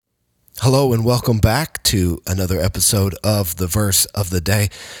Hello and welcome back to another episode of the Verse of the Day.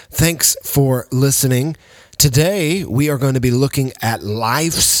 Thanks for listening. Today we are going to be looking at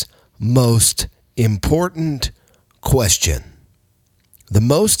life's most important question. The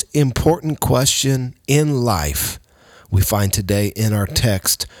most important question in life we find today in our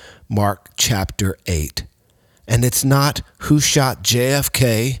text, Mark chapter 8. And it's not who shot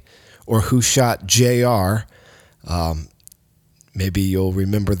JFK or who shot JR. Maybe you'll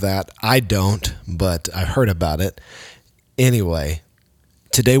remember that. I don't, but I heard about it. Anyway,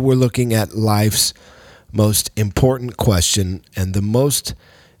 today we're looking at life's most important question, and the most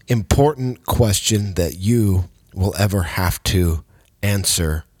important question that you will ever have to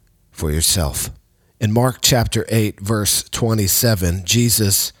answer for yourself. In Mark chapter 8, verse 27,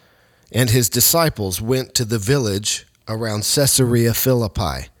 Jesus and his disciples went to the village around Caesarea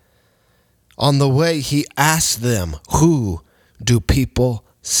Philippi. On the way, he asked them, "Who do people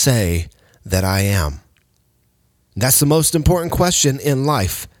say that I am?" That's the most important question in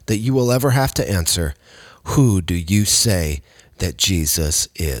life that you will ever have to answer. Who do you say that Jesus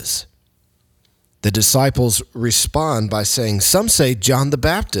is? The disciples respond by saying, some say John the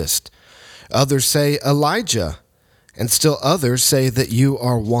Baptist, others say Elijah, and still others say that you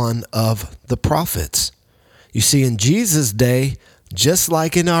are one of the prophets. You see, in Jesus' day, just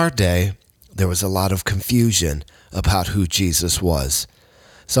like in our day, there was a lot of confusion about who Jesus was.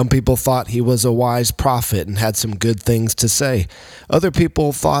 Some people thought he was a wise prophet and had some good things to say. Other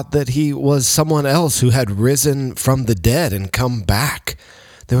people thought that he was someone else who had risen from the dead and come back.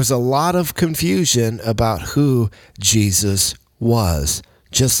 There was a lot of confusion about who Jesus was.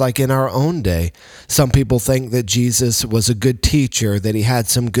 Just like in our own day, some people think that Jesus was a good teacher, that he had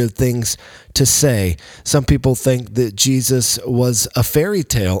some good things to say. Some people think that Jesus was a fairy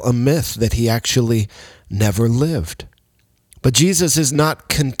tale, a myth, that he actually never lived. But Jesus is not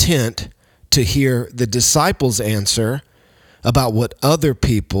content to hear the disciples' answer about what other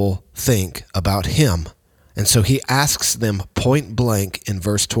people think about him. And so he asks them point blank in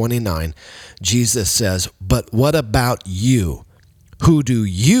verse 29. Jesus says, "But what about you? Who do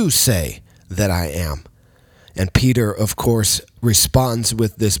you say that I am?" And Peter, of course, responds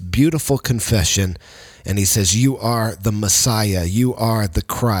with this beautiful confession. And he says, "You are the Messiah. You are the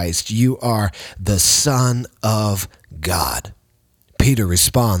Christ. You are the Son of God." Peter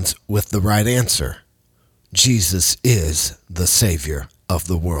responds with the right answer. Jesus is the Savior of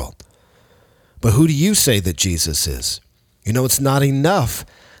the world. But who do you say that Jesus is? You know, it's not enough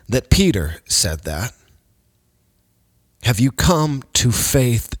that Peter said that. Have you come to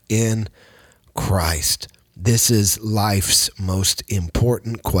faith in Christ? This is life's most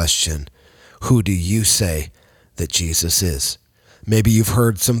important question. Who do you say that Jesus is? Maybe you've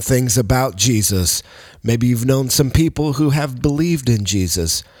heard some things about Jesus. Maybe you've known some people who have believed in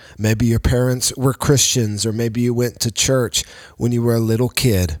Jesus. Maybe your parents were Christians, or maybe you went to church when you were a little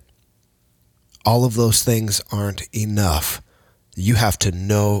kid. All of those things aren't enough. You have to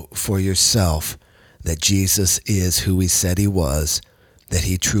know for yourself that Jesus is who he said he was, that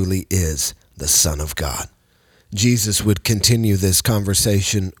he truly is the Son of God. Jesus would continue this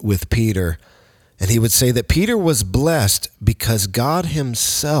conversation with Peter, and he would say that Peter was blessed because God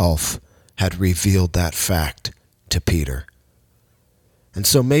himself had revealed that fact to Peter. And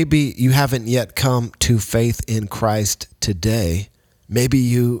so maybe you haven't yet come to faith in Christ today. Maybe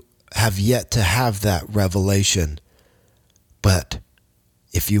you have yet to have that revelation, but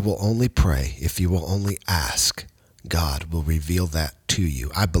if you will only pray, if you will only ask, God will reveal that to you.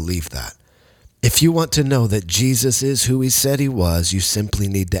 I believe that. If you want to know that Jesus is who he said he was, you simply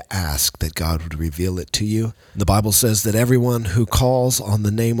need to ask that God would reveal it to you. The Bible says that everyone who calls on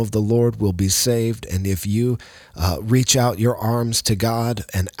the name of the Lord will be saved. And if you reach out your arms to God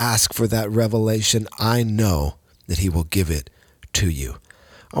and ask for that revelation, I know that he will give it to you.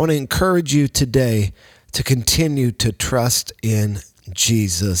 I want to encourage you today to continue to trust in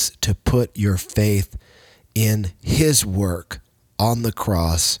Jesus, to put your faith in his work on the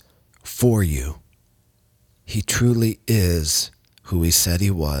cross for you. He truly is who he said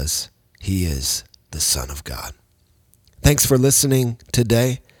he was. He is the Son of God. Thanks for listening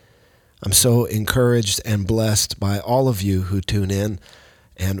today. I'm so encouraged and blessed by all of you who tune in,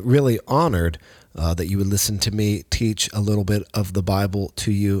 and really honored that you would listen to me teach a little bit of the Bible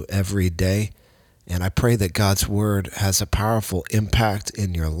to you every day. And I pray that God's word has a powerful impact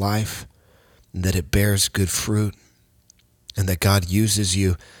in your life, and that it bears good fruit, and that God uses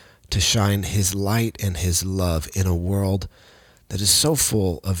you to shine his light and his love in a world that is so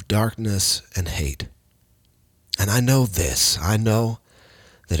full of darkness and hate. And I know this. I know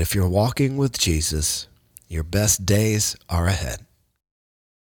that if you're walking with Jesus, your best days are ahead.